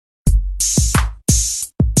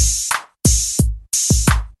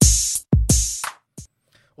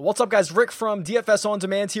What's up, guys? Rick from DFS On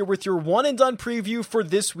Demand here with your one and done preview for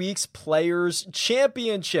this week's Players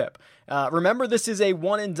Championship. Remember, this is a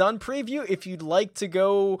one and done preview. If you'd like to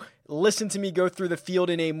go listen to me go through the field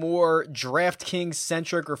in a more DraftKings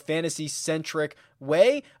centric or fantasy centric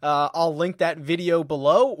way, I'll link that video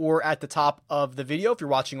below or at the top of the video if you're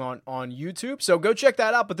watching on YouTube. So go check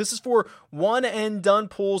that out. But this is for one and done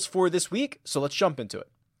pools for this week. So let's jump into it.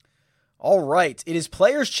 All right, it is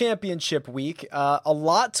Players Championship week. A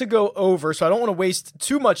lot to go over, so I don't want to waste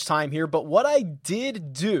too much time here. But what I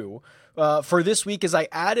did do for this week is I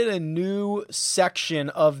added a new section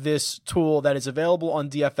of this tool that is available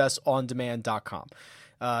on DFSOnDemand.com.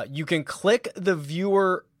 You can click the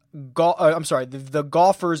the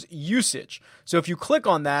golfer's usage. So if you click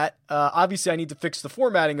on that, obviously I need to fix the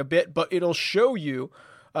formatting a bit, but it'll show you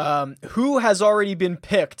who has already been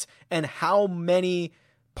picked and how many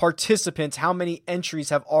participants, how many entries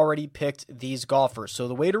have already picked these golfers. So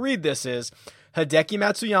the way to read this is Hideki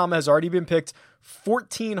Matsuyama has already been picked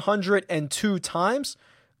 1,402 times,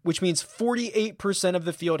 which means 48% of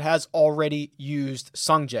the field has already used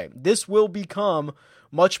Sungjae. This will become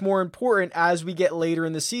much more important as we get later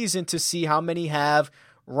in the season to see how many have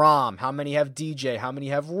Rahm, how many have DJ, how many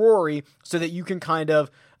have Rory, so that you can kind of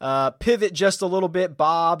pivot just a little bit,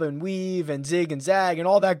 bob and weave and zig and zag and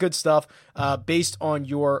all that good stuff based on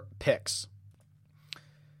your picks.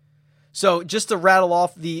 So just to rattle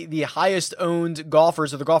off the highest owned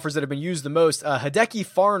golfers, or the golfers that have been used the most, Hideki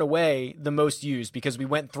far and away the most used, because we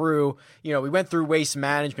went through waste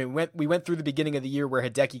management. We went through the beginning of the year where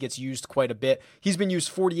Hideki gets used quite a bit. He's been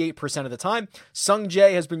used 48% of the time.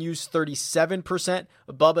 Sungjae has been used 37%.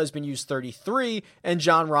 Bubba has been used 33%, and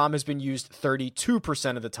Jon Rahm has been used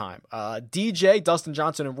 32% of the time. DJ, Dustin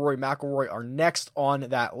Johnson, and Rory McIlroy are next on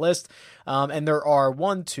that list. And there are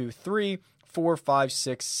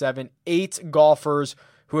 8 golfers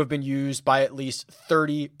who have been used by at least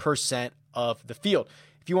 30% of the field.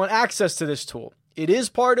 If you want access to this tool, it is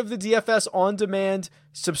part of the DFS On Demand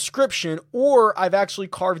subscription, or I've actually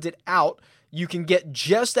carved it out. You can get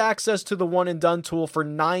just access to the one and done tool for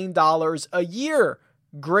 $9 a year.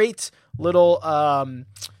 Great little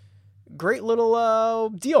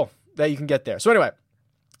deal that you can get there. So anyway,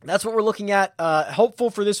 that's what we're looking at. Helpful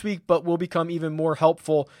for this week, but will become even more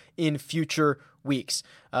helpful in future weeks.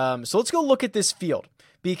 So let's go look at this field,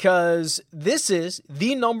 because this is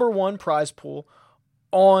the number one prize pool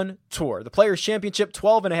on tour. The Players Championship,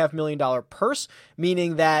 $12.5 million purse,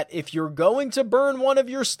 meaning that if you're going to burn one of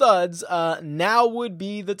your studs, now would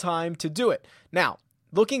be the time to do it. Now,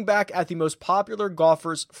 looking back at the most popular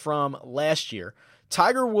golfers from last year,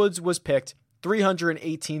 Tiger Woods was picked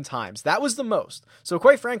 318 times. That was the most. So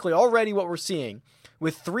quite frankly, already what we're seeing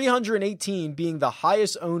with 318 being the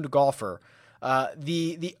highest owned golfer,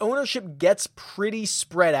 the ownership gets pretty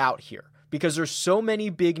spread out here, because there's so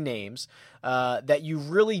many big names that you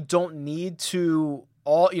really don't need to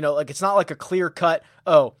it's not like a clear cut,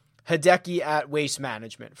 Hideki at Waste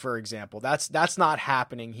Management, for example. That's not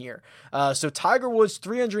happening here. So Tiger Woods,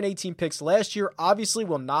 318 picks last year, obviously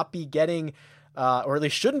will not be getting or at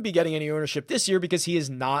least shouldn't be getting any ownership this year because he is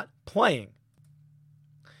not playing.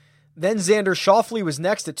 Then Xander Schauffele was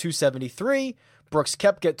next at 273. Brooks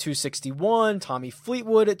Koepka at 261. Tommy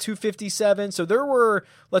Fleetwood at 257. So there were,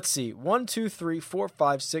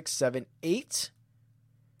 8,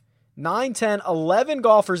 9, 10, 11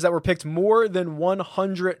 golfers that were picked more than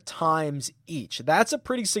 100 times each. That's a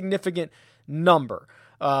pretty significant number.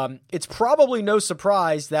 It's probably no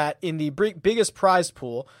surprise that in the biggest prize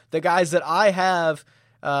pool, the guys that I have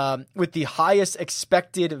with the highest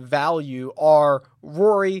expected value are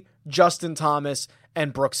Rory, Justin Thomas,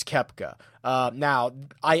 and Brooks Koepka. Now,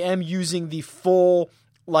 I am using the full,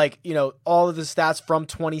 all of the stats from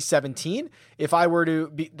 2017. If I were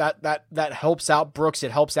to be that helps out Brooks,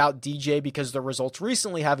 it helps out DJ because the results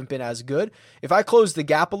recently haven't been as good. If I close the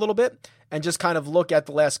gap a little bit and just kind of look at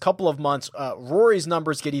the last couple of months, Rory's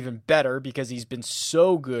numbers get even better because he's been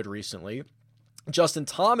so good recently. Justin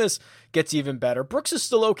Thomas gets even better. Brooks is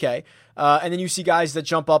still okay. And then you see guys that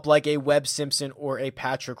jump up like a Webb Simpson or a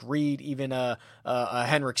Patrick Reed, even a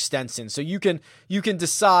Henrik Stenson. So you can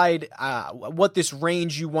decide what this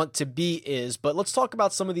range you want to be is. But let's talk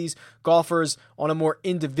about some of these golfers on a more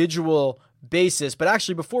individual basis. But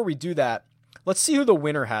actually, before we do that, let's see who the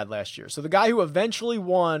winner had last year. So the guy who eventually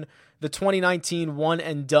won the 2019 one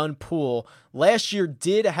and done pool, last year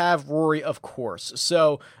did have Rory, of course.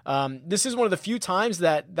 So this is one of the few times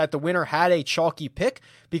that the winner had a chalky pick,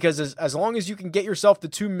 because as long as you can get yourself the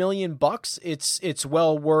 $2 million, it's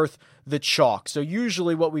well worth the chalk. So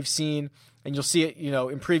usually what we've seen, and you'll see it,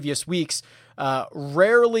 in previous weeks,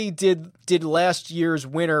 rarely did last year's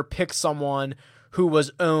winner pick someone who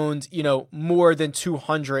was owned, more than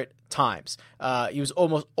 200 times. He was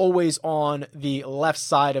almost always on the left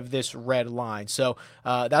side of this red line. So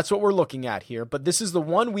that's what we're looking at here. But this is the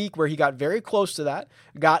 1 week where he got very close to that,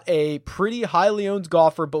 got a pretty highly owned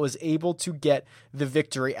golfer, but was able to get the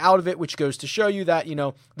victory out of it, which goes to show you that,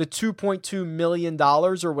 the $2.2 million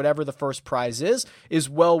or whatever the first prize is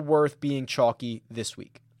well worth being chalky this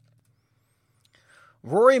week.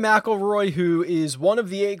 Rory McIlroy, who is one of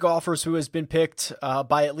the 8 golfers who has been picked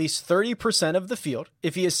by at least 30% of the field,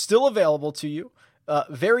 if he is still available to you,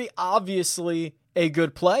 very obviously a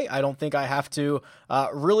good play. I don't think I have to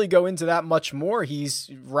really go into that much more. He's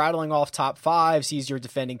rattling off top 5s. He's your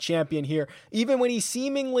defending champion here. Even when he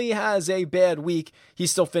seemingly has a bad week, he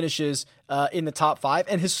still finishes in the top 5.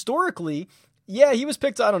 And historically, yeah, he was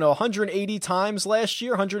picked, 180 times last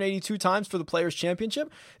year, 182 times for the Players' Championship.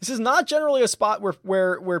 This is not generally a spot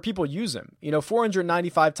where people use him.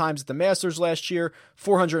 495 times at the Masters last year,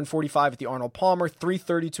 445 at the Arnold Palmer,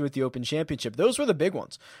 332 at the Open Championship. Those were the big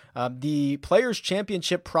ones. The Players'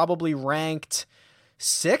 Championship probably ranked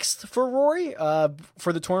 6th for Rory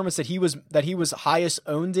for the tournaments that he was highest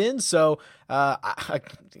owned in. So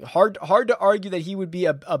hard to argue that he would be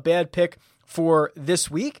a bad pick for this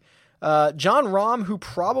week. John Rahm, who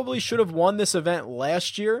probably should have won this event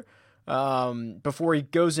last year, before he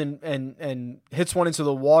goes and hits one into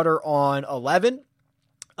the water on 11,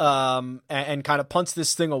 and kind of punts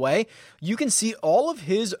this thing away. You can see all of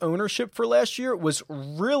his ownership for last year was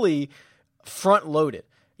really front loaded.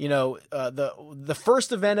 The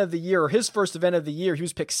first event of the year, or his first event of the year, he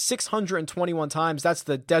was picked 621 times. That's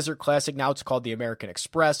the Desert Classic. Now it's called the American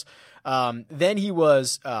Express. Then he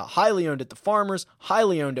was highly owned at the Farmers,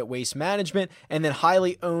 highly owned at Waste Management, and then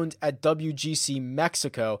highly owned at WGC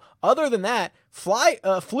Mexico. Other than that,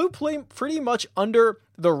 flew pretty much under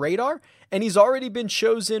the radar, and he's already been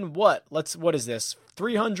chosen, what is this?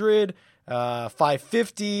 300,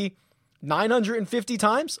 550, 950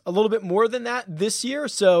 times, a little bit more than that this year.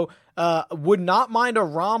 So would not mind a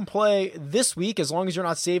Rahm play this week, as long as you're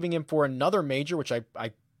not saving him for another major, which I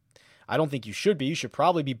don't think you should be. You should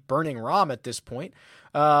probably be burning Rahm at this point.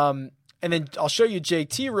 And then I'll show you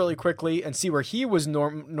JT really quickly and see where he was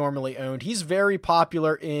normally owned. He's very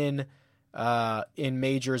popular in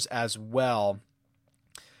majors as well.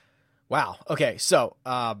 Wow. Okay. So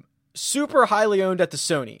super highly owned at the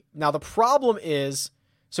Sony. Now the problem is,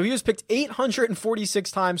 so he was picked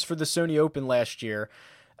 846 times for the Sony Open last year,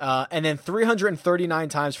 and then 339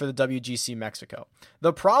 times for the WGC Mexico.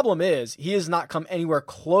 The problem is he has not come anywhere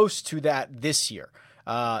close to that this year.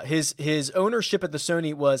 His ownership at the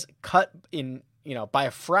Sony was cut in, by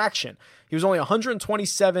a fraction. He was only picked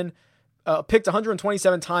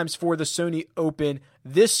 127 times for the Sony Open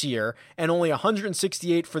this year, and only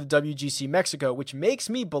 168 for the WGC Mexico, which makes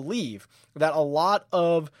me believe that a lot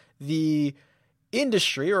of the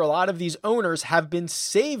industry, or a lot of these owners, have been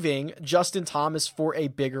saving Justin Thomas for a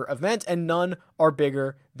bigger event, and none are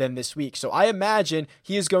bigger than this week. So I imagine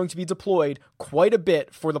he is going to be deployed quite a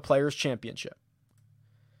bit for the Players' Championship.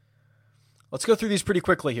 Let's go through these pretty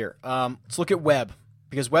quickly here. Let's look at Webb,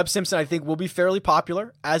 because Webb Simpson, I think, will be fairly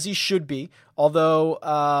popular, as he should be.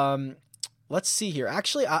 Although, let's see here.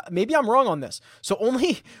 Actually, maybe I'm wrong on this. So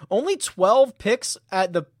only 12 picks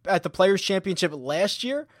at the Players' Championship last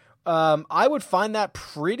year. I would find that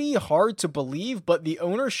pretty hard to believe, but the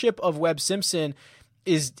ownership of Webb Simpson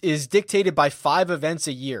is dictated by 5 events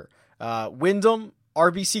a year. Wyndham,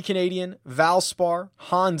 RBC Canadian, Valspar,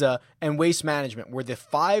 Honda, and Waste Management were the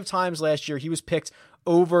 5 times last year he was picked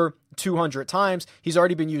over 200 times. He's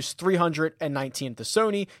already been used 319 at the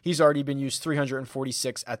Sony. He's already been used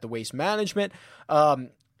 346 at the Waste Management.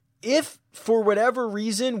 If for whatever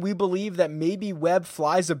reason we believe that maybe Webb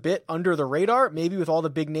flies a bit under the radar, maybe with all the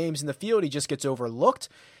big names in the field, he just gets overlooked.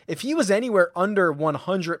 If he was anywhere under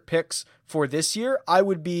 100 picks for this year, I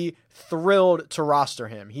would be thrilled to roster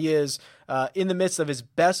him. He is in the midst of his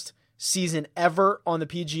best season ever on the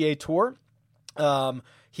PGA Tour.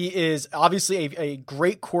 He is obviously a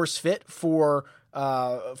great course fit for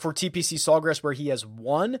TPC Sawgrass, where he has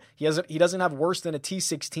won. He doesn't have worse than a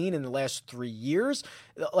T16 in the last 3 years.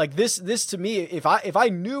 Like this to me, if I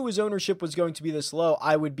knew his ownership was going to be this low,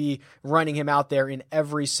 I would be running him out there in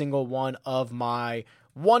every single one of my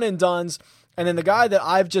one and dones. And then the guy that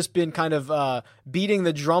I've just been kind of beating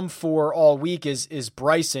the drum for all week is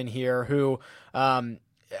Bryson here, who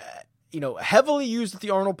heavily used at the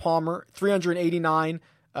Arnold Palmer, 389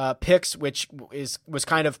 picks, which was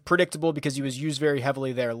kind of predictable because he was used very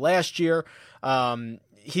heavily there last year. We're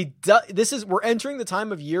entering the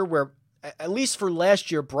time of year where, at least for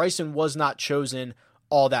last year, Bryson was not chosen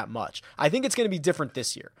all that much. I think it's going to be different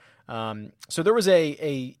this year. So there was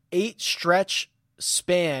a 8 stretch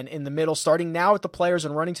span in the middle, starting now at the Players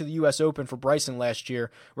and running to the U.S. Open for Bryson last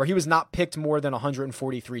year, where he was not picked more than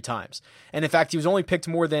 143 times. And in fact, he was only picked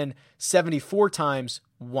more than 74 times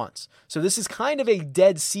once. So this is kind of a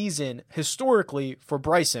dead season historically for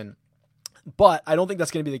Bryson. But I don't think that's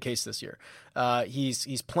going to be the case this year.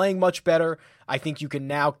 He's playing much better. I think you can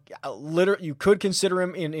now you could consider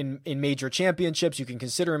him in major championships. You can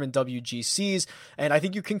consider him in WGCs, and I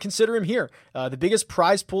think you can consider him here. The biggest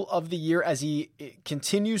prize pool of the year as he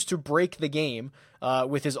continues to break the game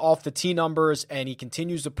with his off the tee numbers, and he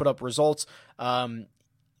continues to put up results.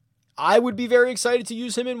 I would be very excited to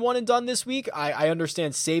use him in one and done this week. I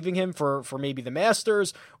understand saving him for maybe the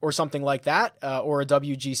Masters or something like that, or a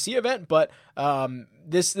WGC event, but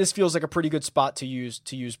this feels like a pretty good spot to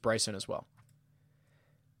use Bryson as well.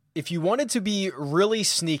 If you wanted to be really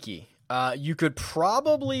sneaky, you could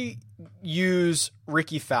probably use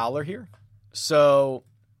Ricky Fowler here. So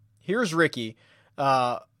here's Ricky.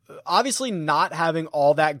 Obviously not having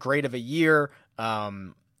all that great of a year.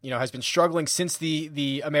 Has been struggling since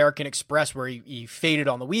the American Express, where he faded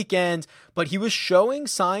on the weekend, but he was showing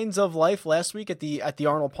signs of life last week at the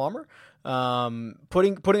Arnold Palmer,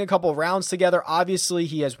 putting a couple of rounds together. Obviously,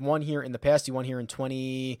 he has won here in the past. He won here in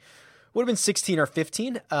 16 or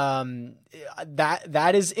 15.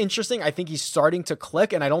 That is interesting. I think he's starting to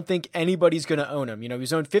click, and I don't think anybody's going to own him. He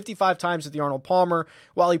was owned 55 times at the Arnold Palmer.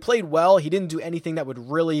 While he played well, he didn't do anything that would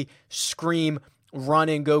really scream run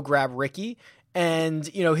and go grab Ricky. And,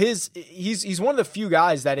 he's one of the few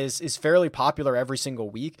guys that is fairly popular every single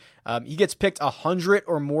week. He gets picked 100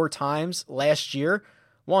 or more times last year.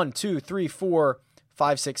 1, 2, 3, 4,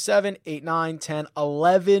 5, 6, 7, 8, 9, 10,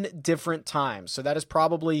 11 different times. So that is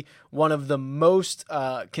probably one of the most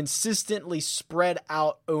consistently spread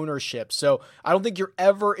out ownership. So I don't think you're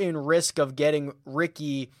ever in risk of getting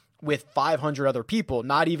Ricky with 500 other people,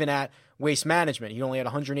 not even at Waste Management. He only had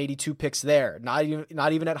 182 picks there. Not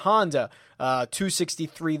even at Honda,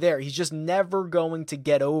 263 there. He's just never going to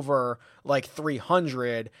get over like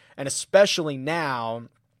 300, and especially now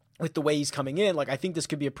with the way he's coming in, I think this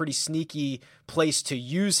could be a pretty sneaky place to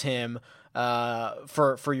use him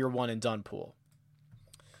for your one and done pool.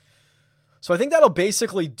 So I think that'll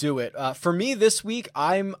basically do it. For me this week,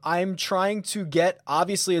 I'm trying to get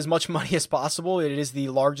obviously as much money as possible. It is the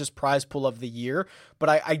largest prize pool of the year, but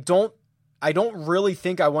I don't really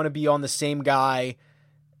think I want to be on the same guy.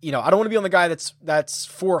 I don't want to be on the guy that's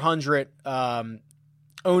 400,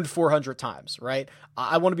 owned 400 times, right?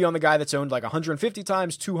 I want to be on the guy that's owned like 150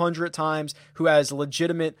 times, 200 times, who has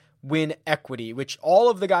legitimate win equity, which all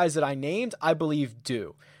of the guys that I named, I believe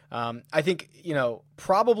do. I think,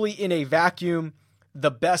 probably in a vacuum,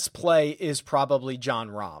 the best play is probably Jon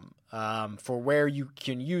Rahm. For where you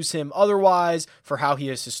can use him otherwise, for how he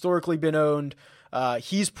has historically been owned,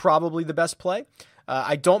 he's probably the best play.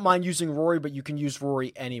 I don't mind using Rory, but you can use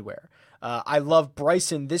Rory anywhere. I love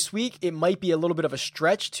Bryson this week. It might be a little bit of a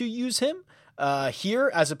stretch to use him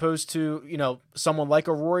here as opposed to, someone like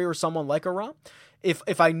a Rory or someone like a Rahm.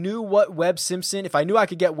 If I knew what Webb Simpson, if I knew I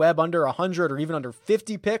could get Webb under 100 or even under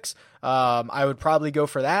 50 picks, I would probably go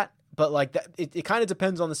for that. But it kind of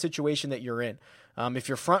depends on the situation that you're in. If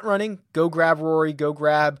you're front running, go grab Rory, go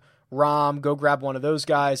grab Rahm, go grab one of those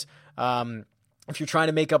guys. If you're trying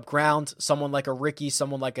to make up ground, someone like a Ricky,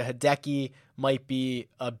 someone like a Hideki might be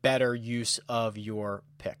a better use of your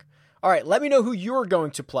pick. All right, let me know who you're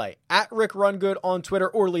going to play at Rick Rungood on Twitter,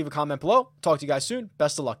 or leave a comment below. Talk to you guys soon.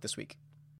 Best of luck this week.